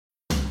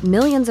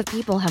Millions of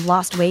people have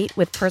lost weight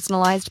with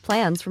personalized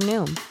plans from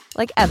Noom.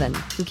 Like Evan,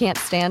 who can't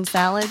stand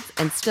salads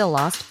and still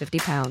lost 50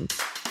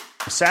 pounds.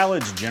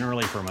 Salads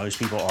generally for most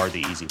people are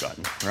the easy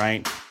button,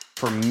 right?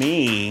 For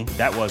me,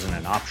 that wasn't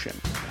an option.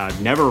 I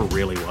never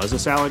really was a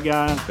salad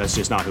guy. That's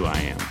just not who I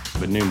am.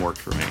 But Noom worked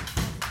for me.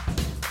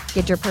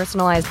 Get your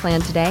personalized plan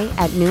today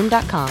at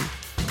Noom.com.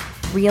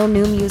 Real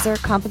Noom user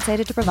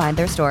compensated to provide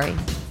their story.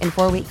 In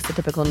 4 weeks, the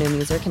typical Noom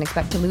user can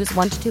expect to lose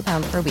 1 to 2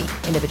 pounds per week.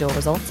 Individual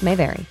results may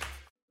vary.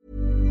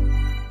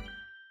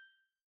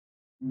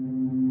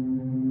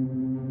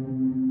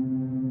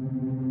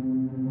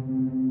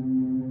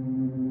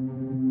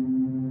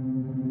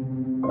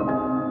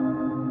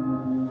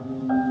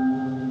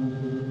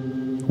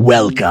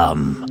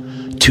 Welcome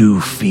to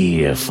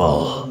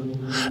Fearful,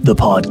 the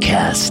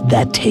podcast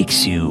that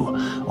takes you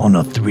on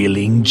a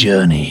thrilling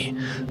journey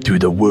through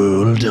the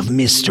world of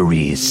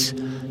mysteries,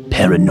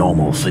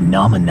 paranormal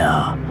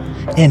phenomena,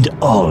 and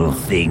all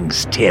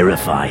things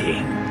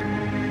terrifying.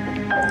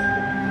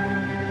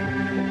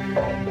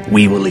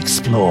 We will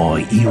explore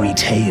eerie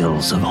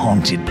tales of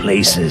haunted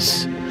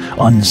places,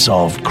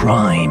 unsolved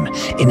crime,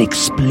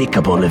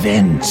 inexplicable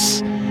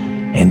events,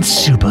 and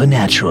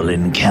supernatural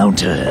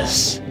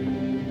encounters.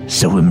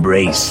 So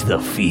embrace the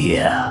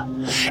fear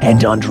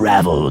and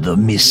unravel the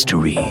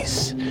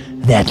mysteries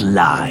that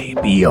lie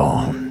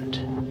beyond.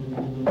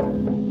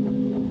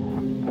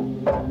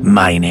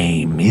 My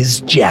name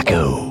is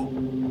Jacko,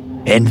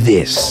 and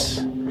this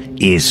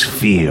is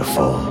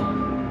Fearful.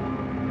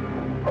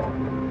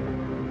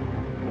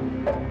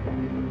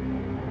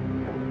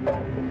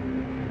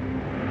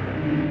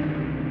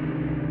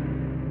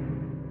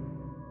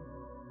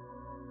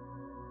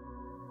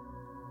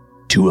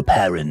 To a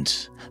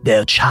parent,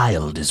 their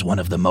child is one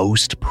of the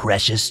most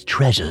precious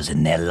treasures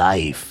in their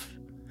life.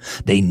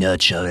 They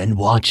nurture and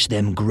watch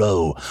them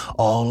grow,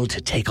 all to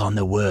take on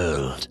the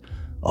world,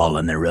 all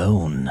on their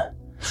own.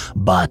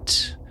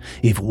 But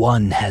if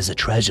one has a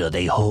treasure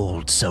they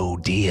hold so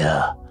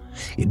dear,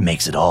 it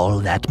makes it all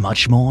that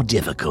much more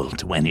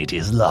difficult when it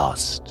is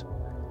lost.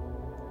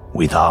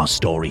 With our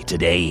story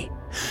today,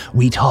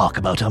 we talk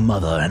about a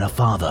mother and a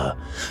father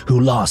who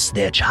lost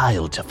their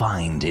child to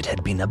find it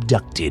had been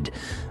abducted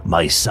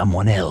by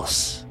someone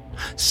else.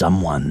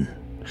 Someone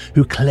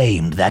who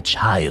claimed that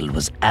child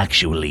was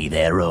actually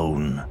their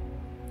own.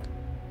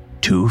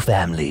 Two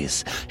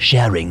families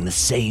sharing the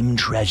same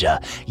treasure,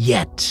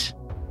 yet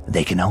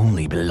they can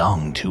only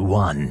belong to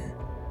one.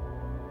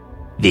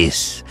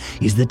 This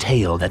is the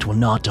tale that will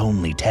not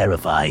only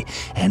terrify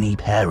any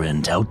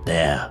parent out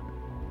there,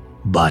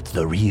 but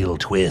the real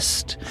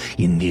twist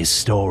in this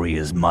story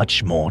is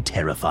much more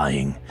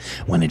terrifying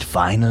when it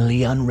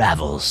finally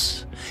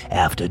unravels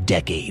after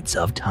decades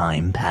of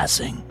time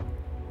passing.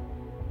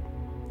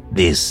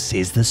 This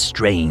is the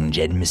strange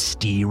and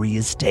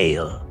mysterious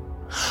tale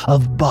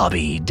of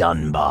Bobby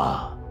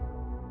Dunbar.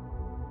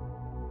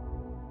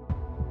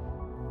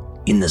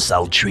 In the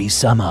sultry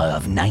summer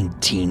of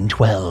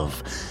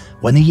 1912,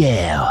 when the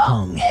air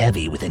hung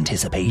heavy with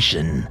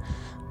anticipation,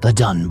 the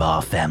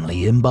Dunbar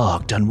family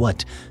embarked on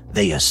what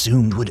they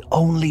assumed would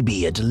only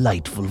be a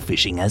delightful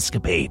fishing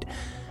escapade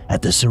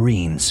at the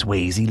serene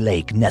Swayze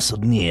Lake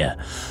nestled near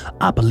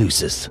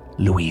Opelousas,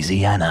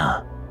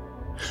 Louisiana.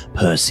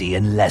 Percy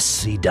and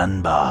Leslie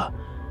Dunbar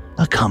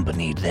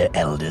accompanied their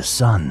eldest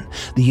son,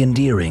 the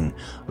endearing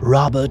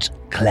Robert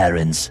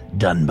Clarence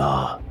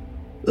Dunbar,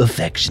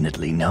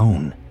 affectionately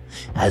known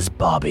as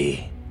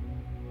Bobby.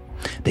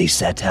 They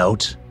set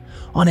out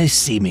on a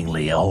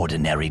seemingly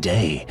ordinary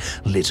day.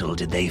 Little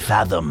did they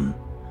fathom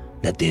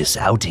that this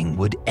outing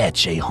would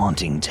etch a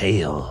haunting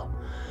tale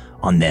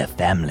on their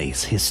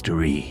family's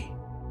history.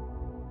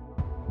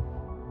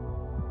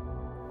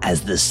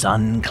 As the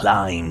sun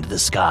climbed the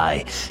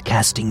sky,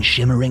 casting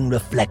shimmering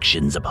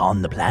reflections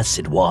upon the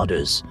placid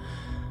waters,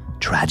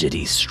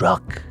 tragedy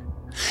struck.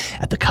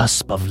 At the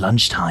cusp of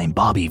lunchtime,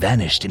 Bobby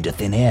vanished into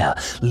thin air,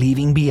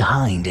 leaving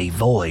behind a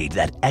void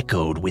that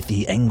echoed with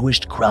the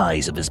anguished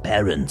cries of his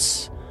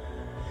parents.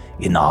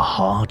 In the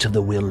heart of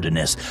the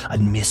wilderness,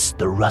 amidst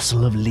the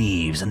rustle of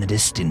leaves and the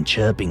distant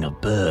chirping of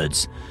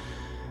birds,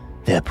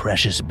 their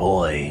precious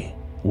boy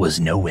was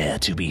nowhere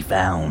to be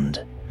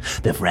found.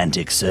 The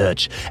frantic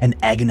search and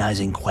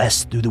agonizing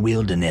quest through the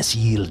wilderness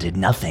yielded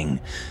nothing.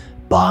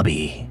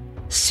 Bobby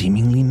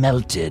seemingly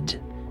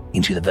melted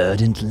into the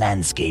verdant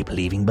landscape,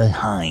 leaving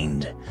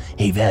behind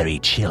a very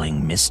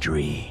chilling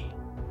mystery.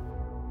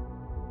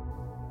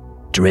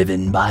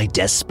 Driven by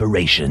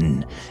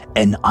desperation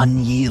and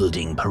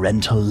unyielding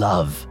parental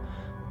love,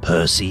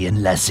 Percy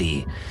and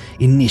Leslie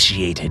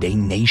initiated a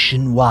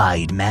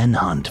nationwide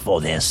manhunt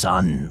for their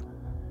son.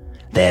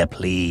 Their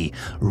plea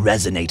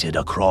resonated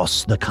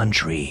across the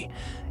country,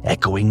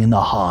 echoing in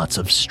the hearts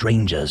of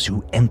strangers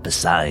who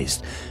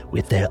empathized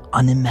with their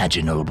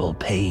unimaginable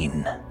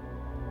pain.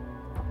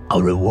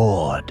 A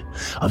reward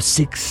of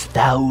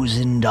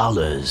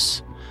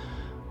 $6,000,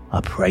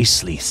 a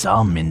princely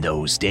sum in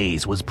those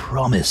days, was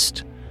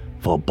promised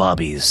for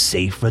Bobby's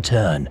safe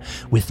return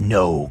with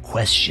no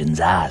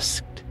questions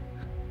asked.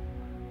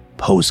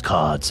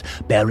 Postcards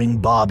bearing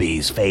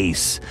Bobby's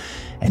face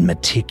and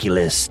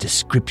meticulous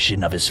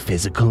description of his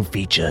physical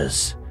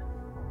features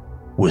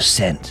were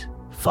sent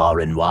far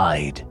and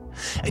wide,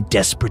 a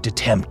desperate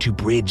attempt to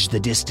bridge the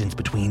distance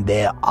between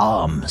their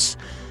arms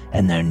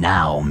and their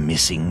now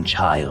missing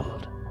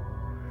child.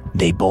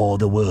 They bore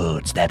the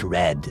words that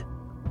read,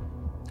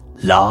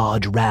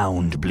 "Large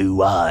round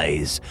blue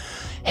eyes,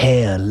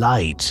 hair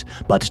light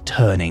but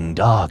turning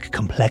dark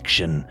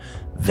complexion,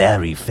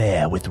 very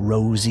fair with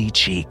rosy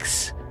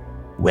cheeks,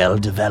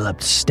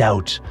 well-developed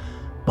stout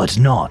but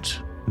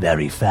not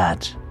very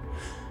fat,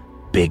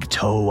 big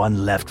toe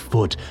on left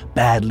foot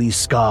badly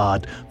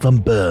scarred from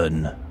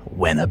burn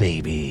when a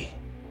baby."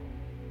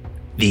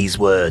 These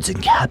words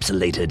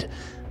encapsulated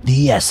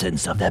the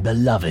essence of their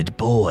beloved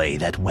boy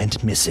that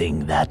went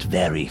missing that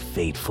very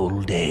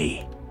fateful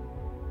day.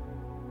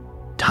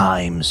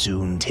 Time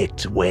soon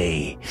ticked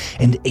away,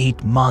 and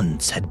 8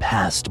 months had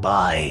passed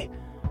by.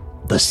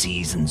 The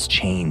seasons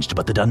changed,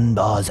 but the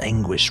Dunbar's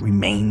anguish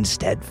remained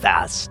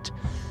steadfast.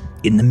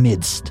 In the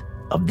midst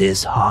of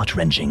this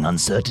heart-wrenching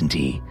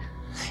uncertainty,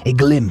 a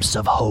glimpse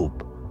of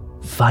hope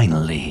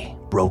finally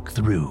broke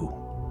through.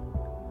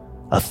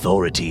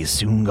 Authorities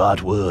soon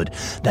got word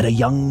that a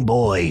young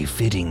boy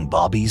fitting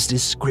Bobby's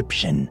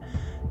description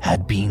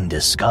had been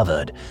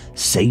discovered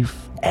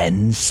safe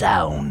and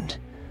sound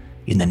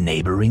in the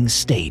neighboring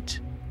state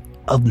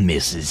of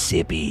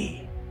Mississippi.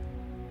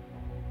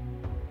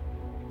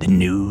 The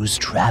news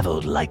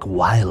traveled like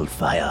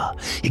wildfire,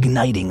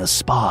 igniting a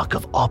spark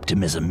of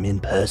optimism in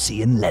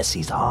Percy and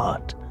Leslie's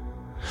heart.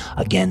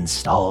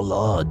 Against all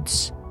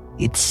odds,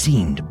 it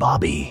seemed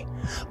Bobby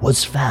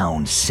was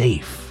found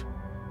safe.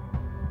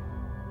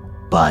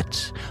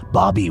 But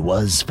Bobby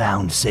was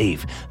found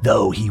safe,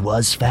 though he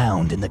was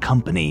found in the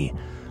company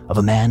of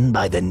a man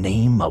by the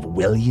name of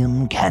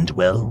William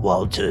Cantwell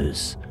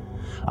Walters,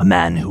 a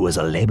man who was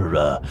a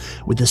laborer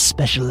with a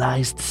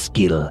specialized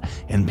skill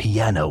in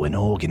piano and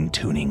organ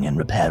tuning and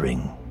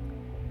repairing.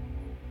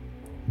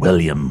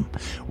 William,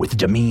 with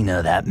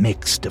demeanor that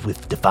mixed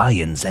with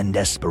defiance and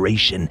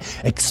desperation,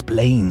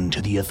 explained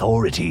to the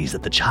authorities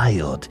that the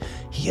child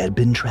he had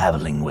been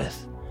traveling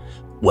with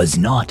was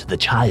not the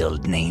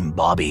child named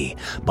Bobby,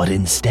 but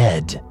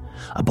instead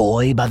a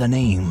boy by the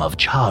name of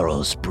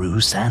Charles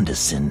Bruce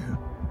Anderson.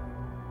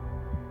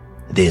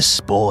 This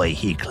boy,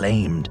 he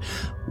claimed,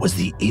 was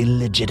the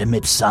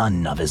illegitimate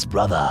son of his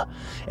brother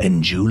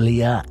and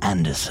Julia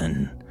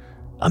Anderson,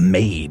 a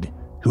maid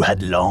who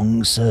had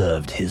long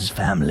served his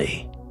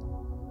family.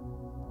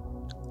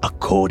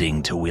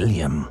 According to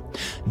William,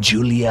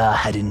 Julia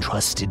had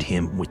entrusted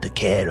him with the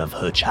care of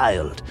her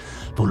child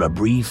for a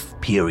brief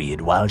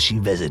period while she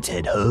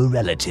visited her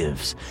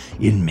relatives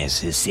in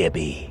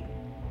Mississippi.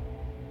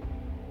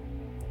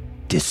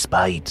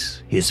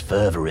 Despite his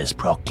fervorous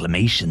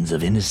proclamations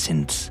of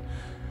innocence,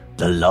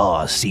 the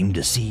law seemed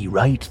to see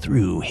right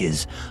through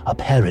his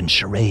apparent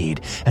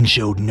charade and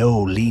showed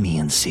no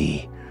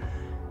leniency.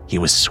 He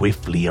was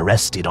swiftly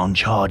arrested on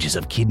charges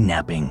of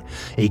kidnapping,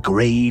 a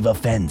grave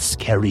offense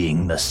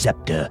carrying the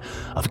scepter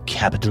of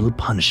capital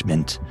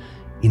punishment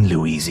in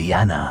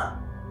Louisiana.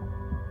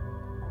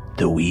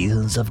 The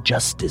wheels of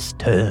justice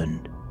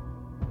turned,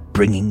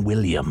 bringing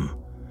William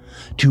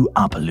to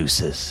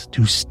Opelousas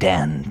to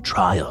stand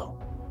trial.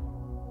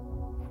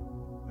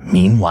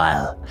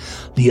 Meanwhile,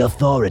 the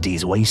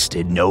authorities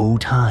wasted no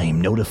time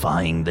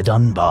notifying the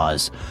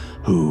Dunbars,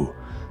 who,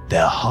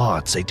 their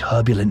hearts a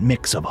turbulent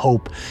mix of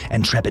hope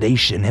and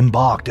trepidation,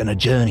 embarked on a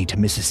journey to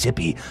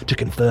Mississippi to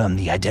confirm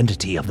the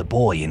identity of the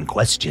boy in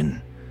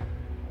question.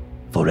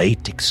 For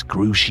 8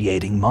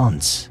 excruciating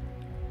months,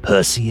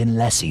 Percy and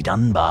Leslie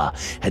Dunbar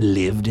had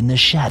lived in the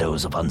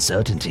shadows of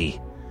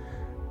uncertainty,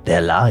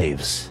 their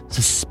lives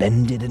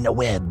suspended in a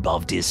web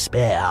of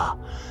despair.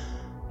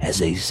 As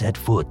they set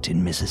foot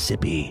in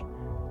Mississippi,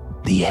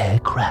 the air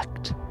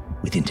cracked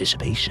with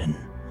anticipation.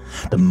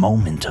 The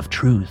moment of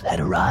truth had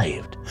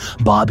arrived.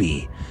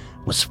 Bobby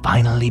was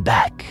finally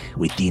back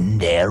within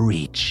their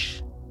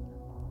reach.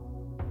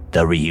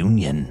 The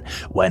reunion,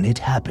 when it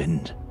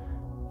happened,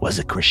 was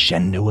a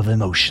crescendo of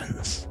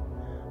emotions.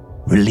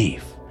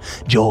 Relief,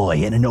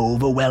 joy, and an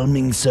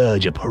overwhelming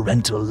surge of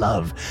parental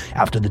love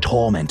after the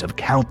torment of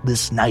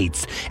countless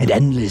nights and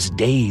endless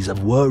days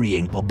of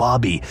worrying for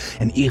Bobby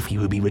and if he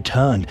would be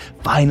returned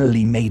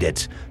finally made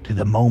it to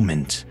the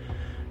moment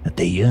that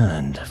they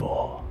yearned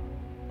for.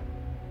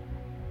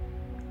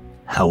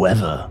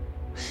 However,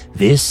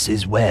 this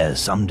is where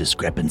some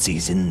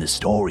discrepancies in the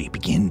story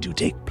begin to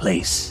take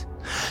place.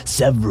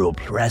 Several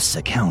press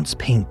accounts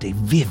paint a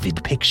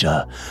vivid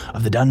picture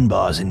of the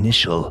Dunbar's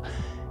initial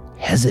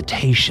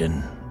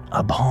hesitation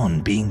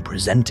upon being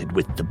presented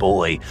with the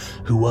boy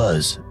who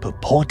was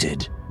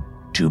purported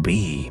to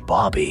be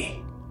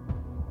Bobby.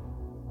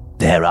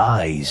 Their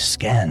eyes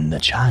scanned the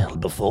child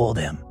before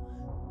them.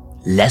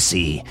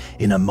 Leslie,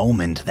 in a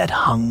moment that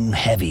hung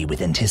heavy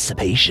with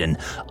anticipation,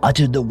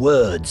 uttered the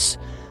words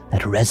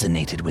that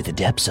resonated with the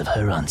depths of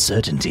her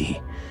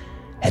uncertainty,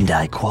 and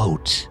I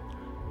quote,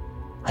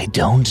 "I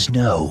don't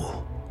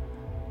know.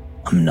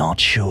 I'm not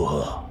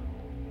sure."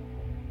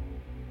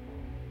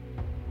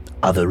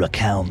 Other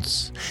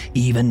accounts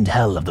even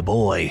tell of the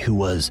boy who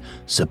was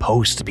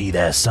supposed to be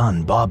their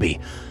son, Bobby,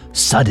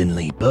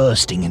 suddenly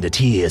bursting into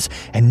tears,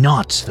 and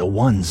not the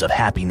ones of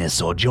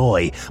happiness or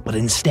joy, but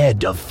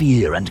instead of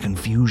fear and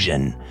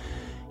confusion.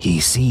 He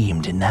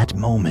seemed in that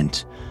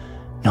moment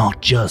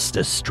not just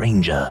a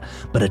stranger,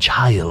 but a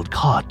child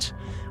caught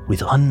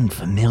with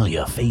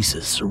unfamiliar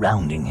faces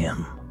surrounding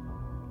him.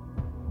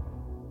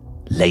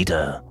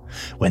 Later,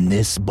 when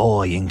this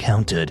boy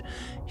encountered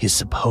his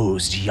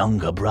supposed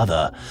younger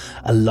brother,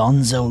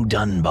 Alonzo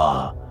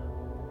Dunbar,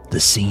 the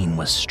scene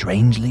was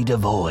strangely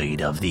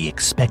devoid of the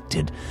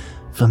expected,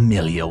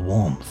 familiar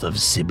warmth of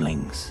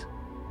siblings.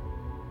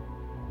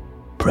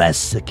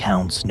 Press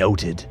accounts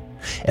noted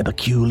a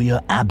peculiar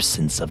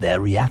absence of their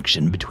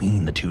reaction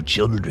between the two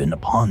children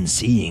upon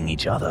seeing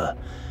each other.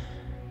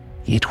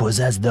 It was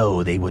as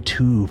though they were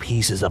two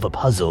pieces of a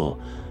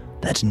puzzle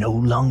that no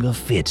longer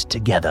fit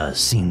together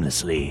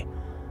seamlessly,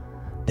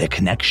 their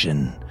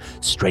connection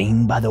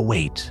strained by the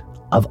weight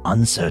of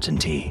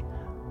uncertainty,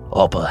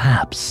 or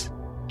perhaps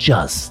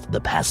just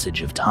the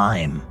passage of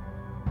time.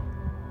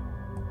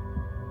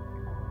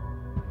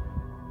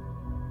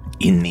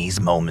 In these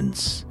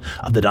moments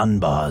of the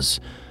Dunbars,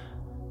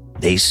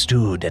 they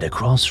stood at a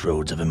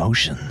crossroads of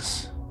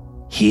emotions.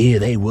 Here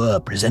they were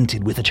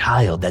presented with a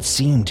child that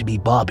seemed to be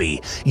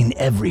Bobby in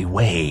every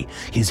way.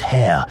 His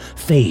hair,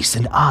 face,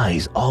 and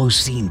eyes all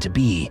seemed to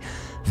be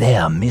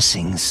their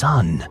missing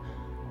son.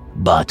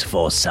 But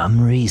for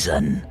some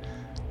reason,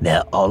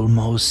 there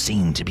almost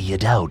seemed to be a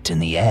doubt in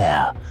the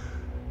air.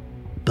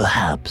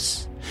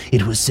 Perhaps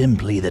it was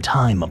simply the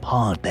time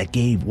apart that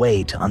gave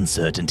way to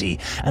uncertainty,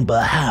 and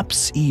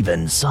perhaps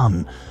even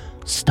some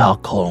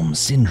Stockholm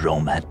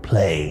Syndrome at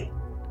play.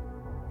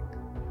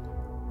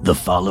 The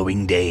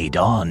following day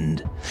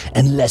dawned,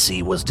 and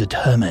Lessie was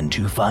determined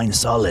to find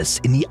solace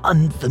in the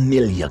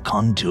unfamiliar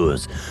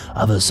contours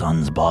of her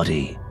son's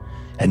body,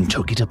 and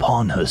took it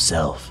upon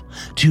herself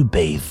to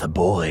bathe the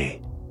boy.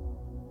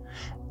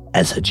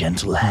 As her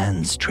gentle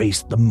hands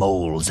traced the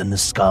moles and the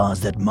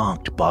scars that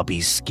marked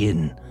Bobby's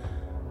skin,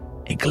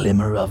 a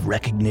glimmer of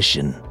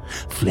recognition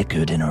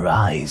flickered in her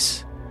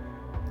eyes.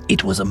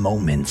 It was a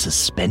moment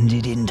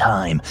suspended in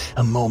time,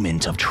 a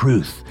moment of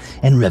truth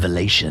and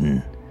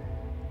revelation.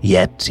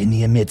 Yet, in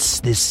the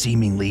midst this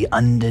seemingly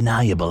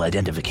undeniable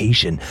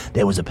identification,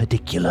 there was a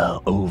particular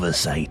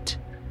oversight.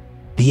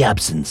 The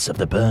absence of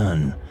the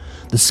burn,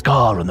 the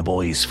scar on the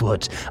boy's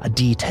foot, a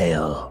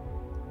detail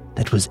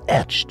that was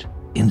etched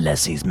in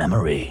Leslie's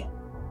memory.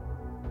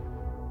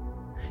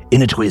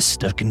 In a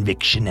twist of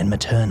conviction and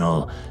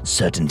maternal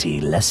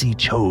certainty, Leslie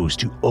chose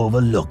to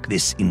overlook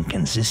this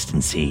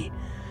inconsistency.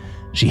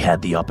 She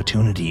had the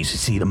opportunity to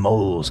see the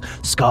moles,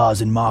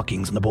 scars, and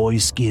markings on the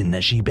boy's skin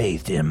as she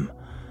bathed him.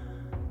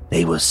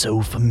 They were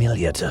so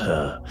familiar to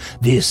her.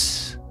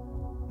 This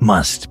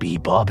must be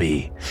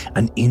Bobby,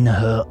 and in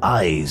her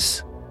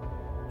eyes,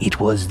 it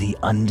was the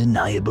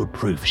undeniable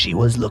proof she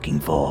was looking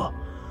for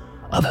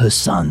of her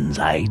son's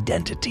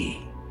identity.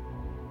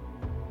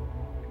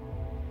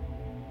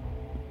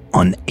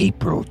 On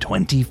April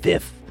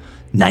 25th,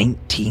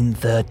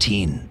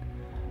 1913,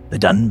 the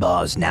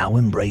Dunbars now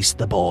embraced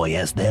the boy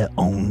as their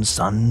own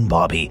son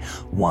Bobby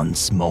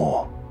once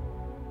more.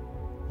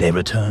 They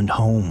returned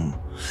home,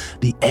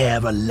 the air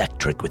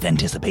electric with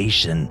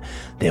anticipation.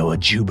 There were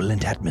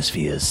jubilant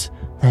atmospheres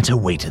that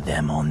awaited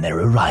them on their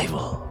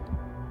arrival.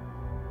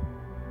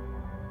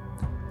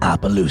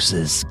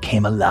 Appaloosas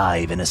came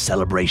alive in a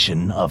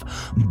celebration of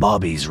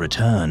Bobby's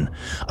return.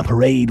 A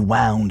parade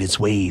wound its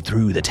way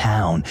through the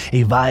town,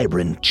 a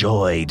vibrant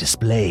joy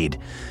displayed,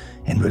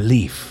 and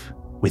relief,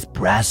 with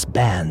brass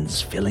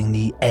bands filling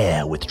the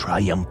air with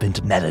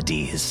triumphant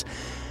melodies.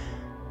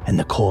 And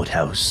the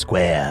courthouse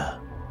square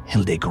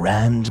held a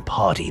grand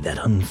party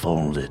that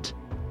unfolded.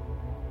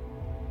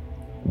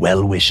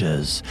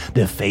 Well-wishers,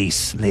 their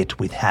face lit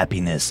with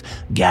happiness,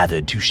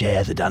 gathered to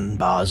share the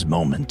Dunbars'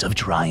 moment of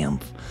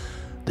triumph.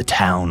 The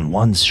town,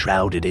 once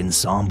shrouded in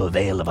somber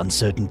veil of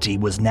uncertainty,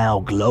 was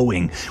now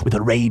glowing with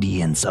the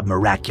radiance of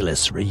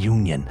miraculous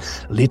reunion.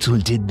 Little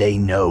did they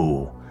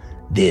know,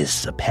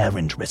 this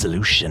apparent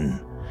resolution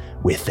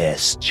with their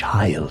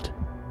child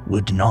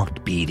would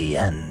not be the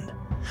end.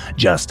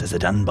 Just as the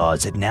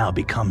Dunbars had now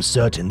become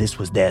certain this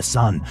was their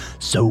son,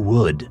 so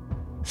would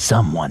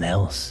someone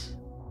else.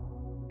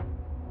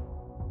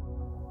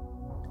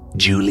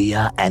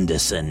 Julia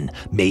Anderson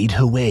made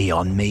her way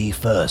on May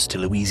 1st to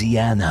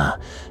Louisiana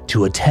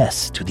to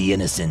attest to the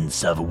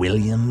innocence of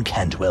William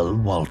Cantwell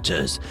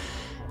Walters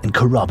and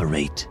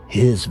corroborate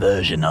his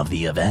version of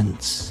the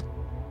events.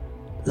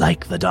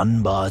 Like the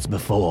Dunbars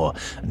before,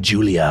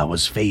 Julia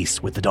was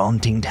faced with the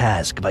daunting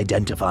task of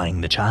identifying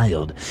the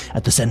child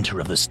at the center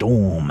of the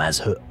storm as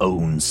her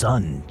own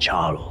son,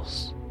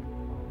 Charles.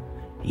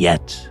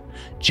 Yet,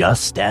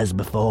 just as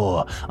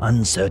before,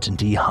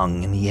 uncertainty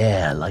hung in the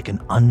air like an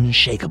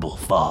unshakable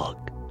fog.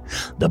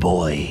 The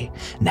boy,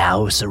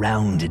 now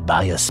surrounded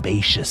by a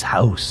spacious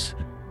house,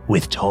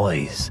 with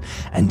toys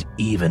and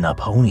even a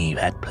pony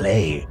at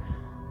play,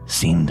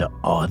 seemed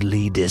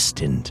oddly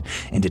distant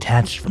and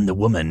detached from the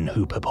woman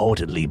who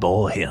purportedly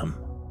bore him.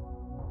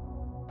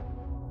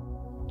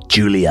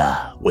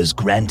 Julia was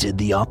granted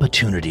the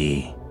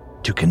opportunity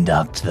to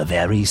conduct the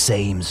very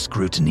same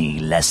scrutiny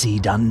Leslie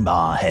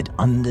Dunbar had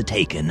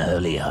undertaken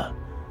earlier.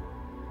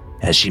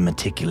 As she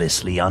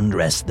meticulously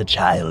undressed the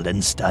child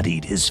and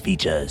studied his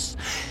features,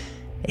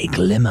 a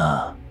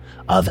glimmer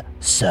of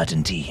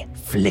certainty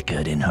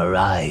flickered in her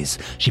eyes.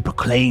 She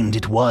proclaimed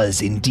it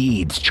was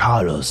indeed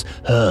Charles,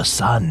 her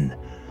son.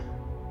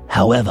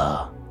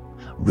 However,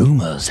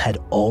 rumors had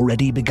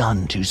already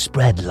begun to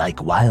spread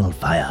like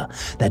wildfire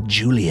that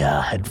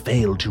Julia had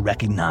failed to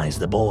recognize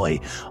the boy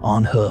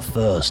on her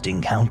first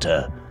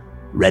encounter,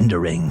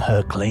 rendering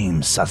her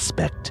claim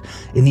suspect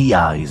in the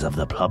eyes of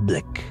the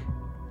public.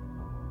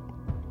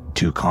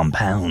 To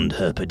compound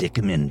her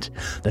predicament,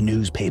 the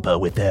newspaper,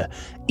 with their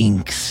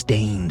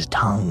ink-stained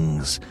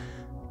tongues,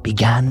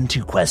 began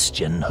to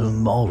question her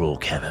moral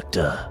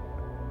character.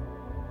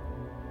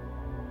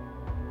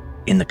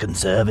 In the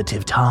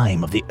conservative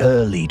time of the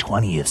early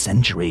 20th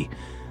century,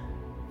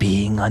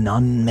 being an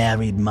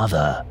unmarried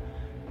mother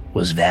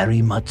was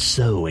very much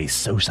so a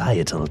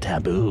societal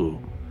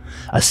taboo,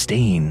 a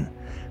stain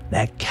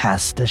that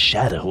cast a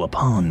shadow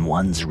upon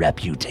one's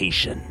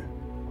reputation.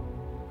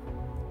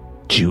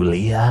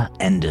 Julia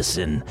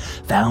Anderson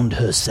found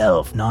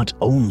herself not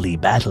only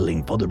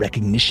battling for the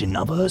recognition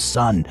of her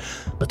son,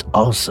 but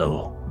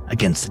also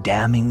against the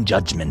damning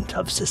judgment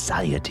of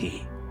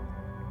society.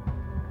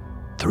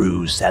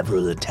 Through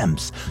several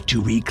attempts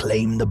to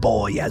reclaim the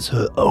boy as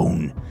her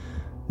own,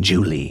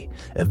 Julie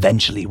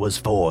eventually was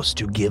forced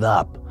to give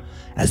up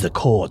as the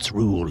courts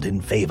ruled in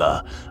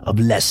favor of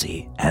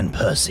Leslie and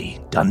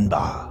Percy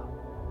Dunbar.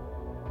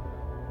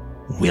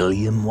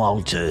 William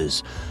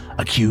Walters,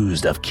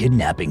 accused of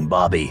kidnapping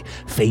Bobby,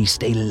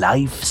 faced a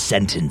life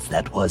sentence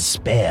that was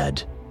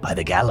spared by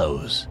the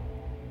gallows.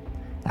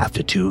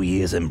 After 2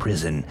 years in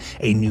prison,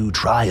 a new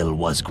trial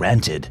was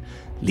granted,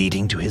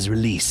 leading to his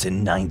release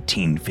in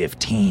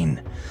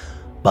 1915.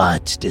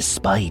 But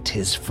despite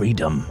his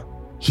freedom,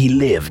 he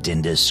lived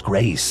in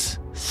disgrace,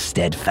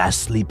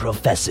 steadfastly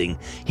professing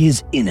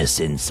his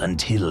innocence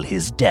until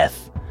his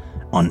death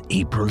on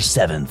April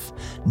 7th,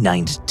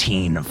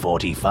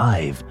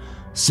 1945,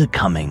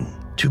 succumbing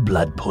to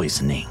blood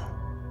poisoning.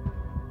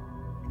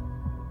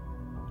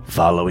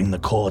 Following the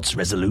court's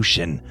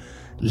resolution,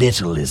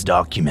 little is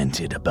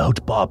documented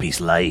about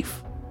Bobby's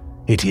life.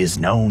 It is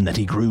known that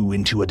he grew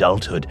into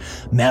adulthood,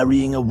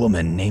 marrying a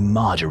woman named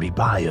Marjorie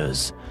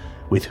Byers,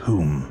 with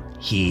whom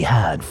he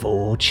had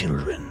 4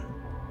 children.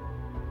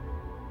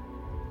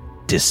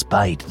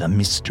 Despite the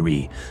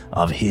mystery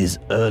of his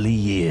early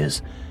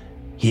years,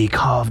 he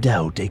carved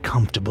out a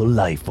comfortable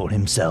life for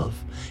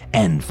himself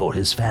and for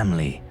his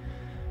family.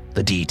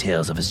 The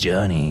details of his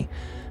journey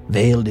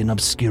veiled in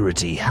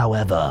obscurity.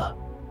 However,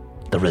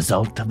 the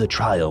result of the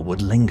trial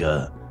would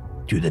linger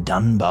through the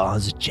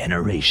Dunbar's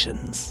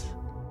generations.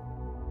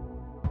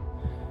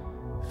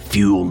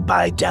 Fueled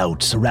by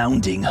doubt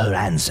surrounding her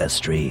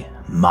ancestry,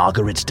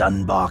 Margaret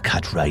Dunbar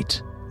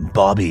Cutright,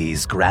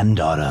 Bobby's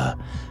granddaughter,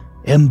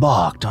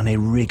 embarked on a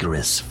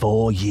rigorous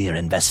 4-year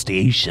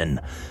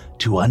investigation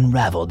to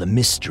unravel the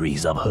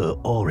mysteries of her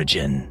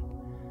origin.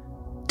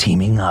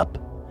 Teaming up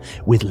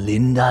with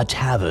Linda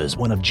Tavers,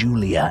 one of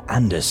Julia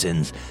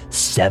Anderson's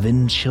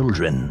 7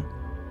 children,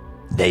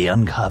 they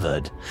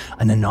uncovered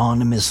an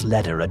anonymous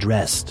letter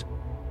addressed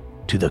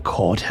to the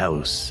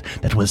courthouse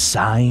that was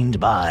signed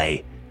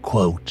by,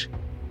 quote,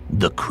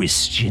 the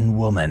Christian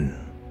woman.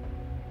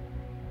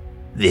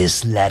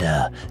 This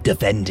letter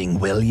defending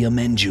William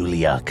and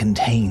Julia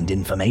contained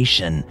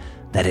information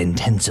that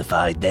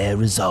intensified their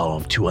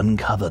resolve to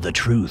uncover the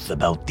truth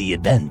about the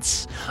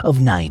events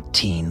of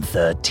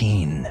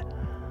 1913.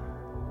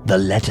 The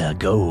letter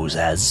goes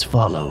as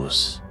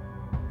follows.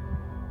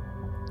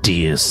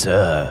 Dear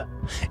Sir,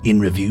 in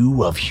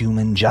review of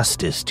human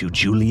justice to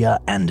Julia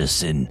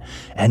Anderson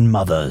and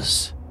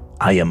mothers,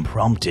 I am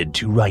prompted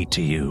to write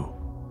to you.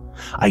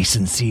 I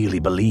sincerely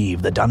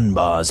believe the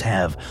Dunbars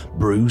have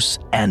Bruce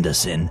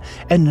Anderson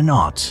and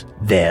not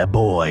their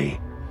boy.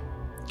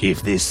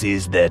 If this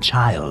is their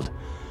child,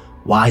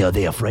 why are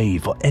they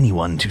afraid for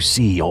anyone to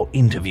see or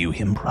interview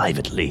him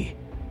privately?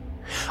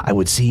 I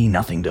would see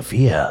nothing to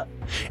fear,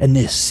 and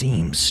this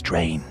seems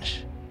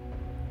strange.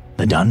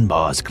 The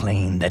Dunbars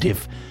claim that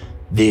if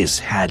this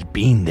had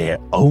been their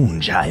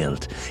own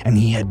child and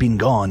he had been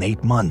gone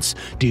 8 months,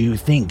 do you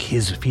think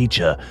his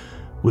future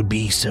would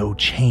be so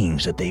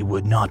changed that they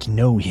would not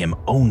know him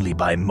only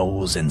by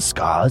moles and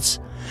scars?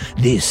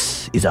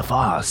 This is a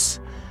farce.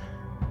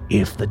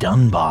 If the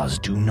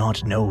Dunbars do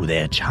not know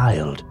their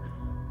child,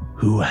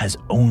 who has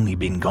only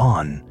been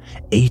gone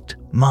 8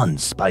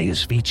 months by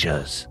his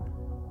features,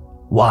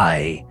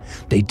 why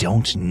they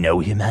don't know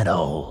him at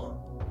all.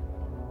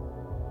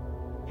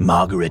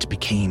 Margaret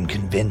became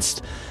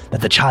convinced that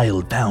the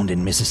child found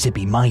in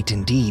Mississippi might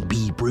indeed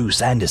be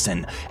Bruce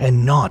Anderson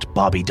and not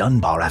Bobby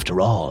Dunbar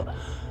after all.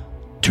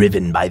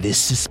 Driven by this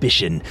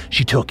suspicion,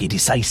 she took a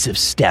decisive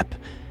step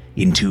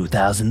In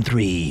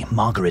 2003,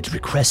 Margaret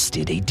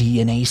requested a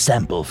DNA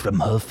sample from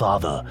her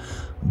father,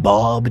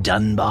 Bob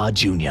Dunbar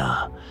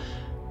Jr.,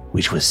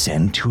 which was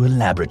sent to a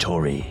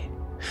laboratory.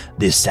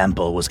 This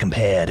sample was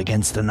compared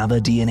against another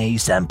DNA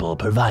sample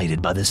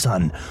provided by the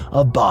son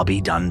of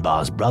Bobby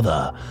Dunbar's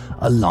brother,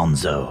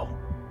 Alonzo.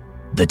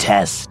 The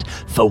test,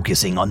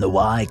 focusing on the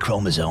Y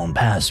chromosome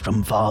passed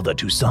from father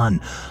to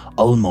son,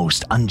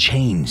 almost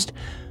unchanged,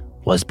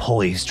 was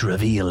poised to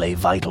reveal a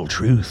vital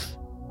truth.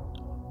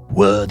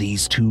 Were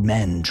these two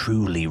men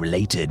truly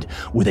related?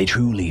 Were they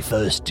truly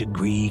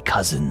first-degree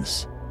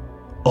cousins?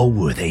 Or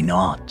were they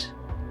not?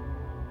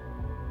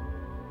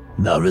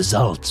 The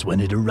results, when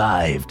it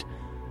arrived,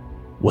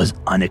 was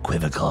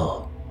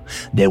unequivocal.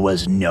 There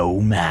was no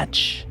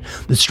match.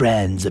 The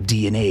strands of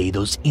DNA,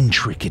 those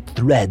intricate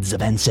threads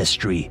of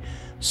ancestry,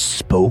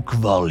 spoke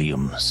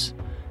volumes,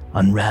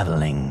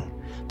 unraveling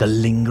the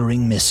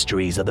lingering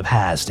mysteries of the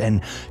past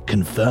and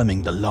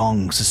confirming the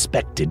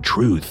long-suspected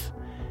truth.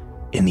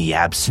 In the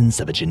absence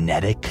of a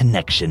genetic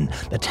connection,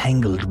 the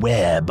tangled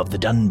web of the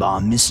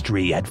Dunbar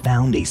mystery had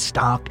found a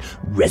stark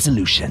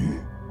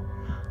resolution.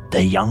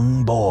 The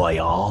young boy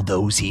all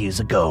those years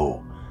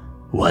ago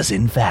was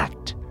in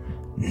fact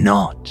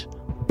not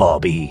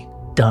Bobby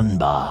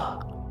Dunbar.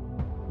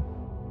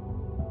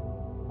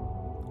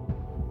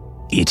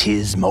 It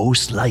is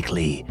most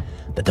likely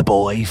that the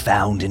boy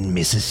found in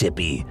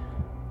Mississippi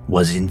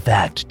was in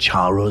fact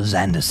Charles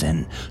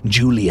Anderson,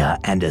 Julia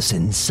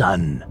Anderson's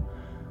son.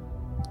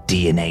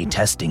 DNA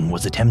testing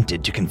was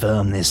attempted to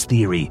confirm this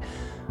theory,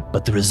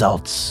 but the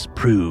results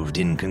proved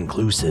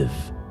inconclusive.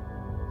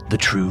 The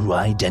true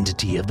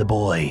identity of the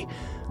boy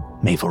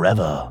may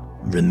forever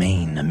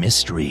remain a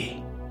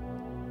mystery.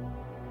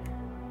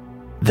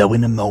 Though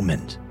in a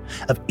moment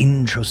of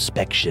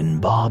introspection,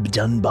 Bob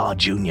Dunbar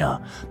Jr.,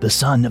 the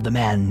son of the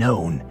man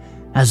known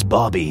as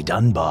Bobby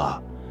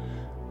Dunbar,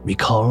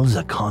 recalls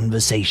a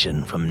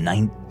conversation from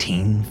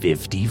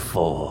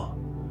 1954.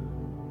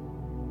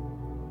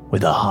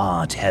 With a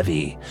heart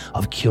heavy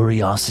of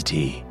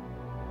curiosity,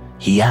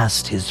 he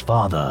asked his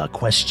father a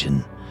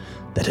question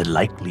that had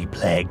likely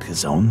plagued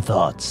his own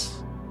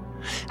thoughts.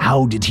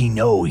 How did he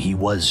know he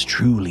was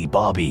truly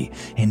Bobby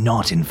and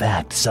not in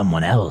fact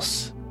someone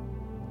else?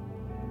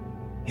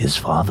 His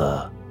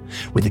father,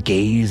 with a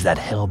gaze that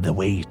held the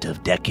weight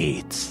of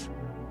decades,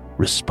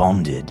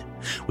 responded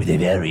with a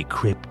very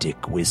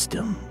cryptic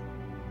wisdom.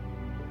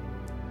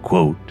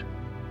 Quote,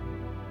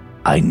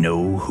 "I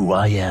know who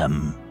I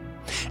am,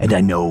 and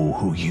I know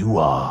who you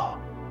are,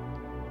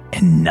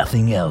 and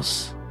nothing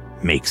else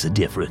makes a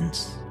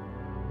difference."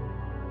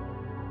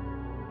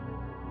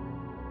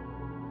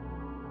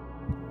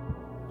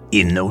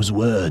 In those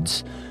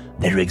words,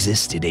 there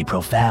existed a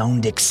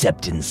profound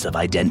acceptance of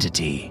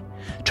identity,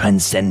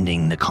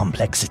 transcending the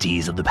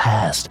complexities of the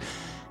past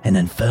and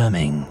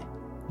affirming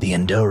the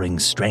enduring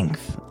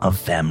strength of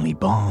family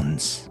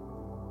bonds.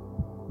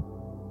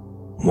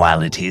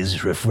 While it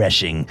is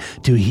refreshing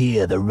to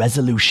hear the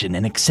resolution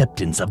and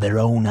acceptance of their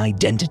own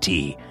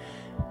identity,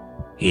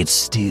 it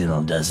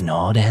still does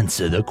not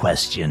answer the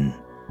question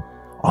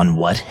on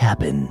what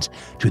happened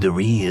to the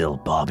real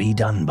Bobby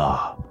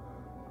Dunbar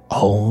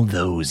all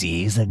those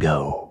years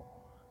ago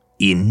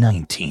in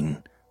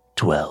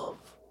 1912.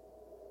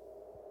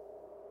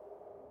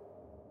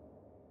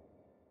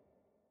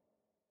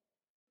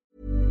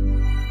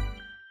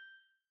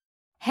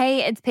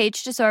 Hey, it's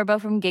Paige DeSorbo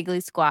from Giggly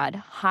Squad.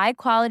 High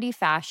quality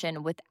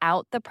fashion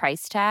without the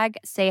price tag.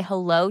 Say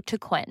hello to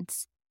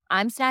Quince.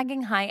 I'm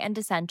snagging high-end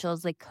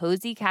essentials like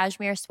cozy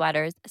cashmere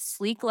sweaters,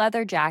 sleek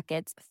leather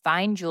jackets,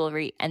 fine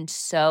jewelry, and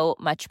so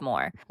much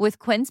more. With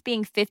Quince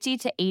being 50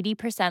 to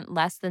 80%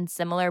 less than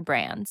similar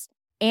brands.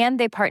 And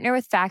they partner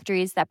with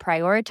factories that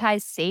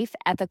prioritize safe,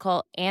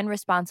 ethical, and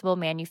responsible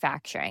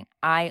manufacturing.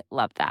 I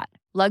love that.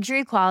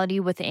 Luxury quality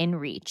within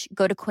reach.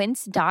 Go to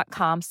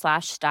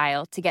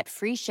quince.com/style to get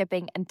free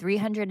shipping and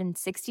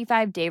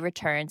 365-day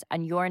returns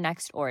on your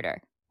next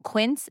order.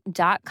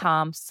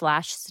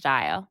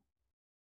 Quince.com/style.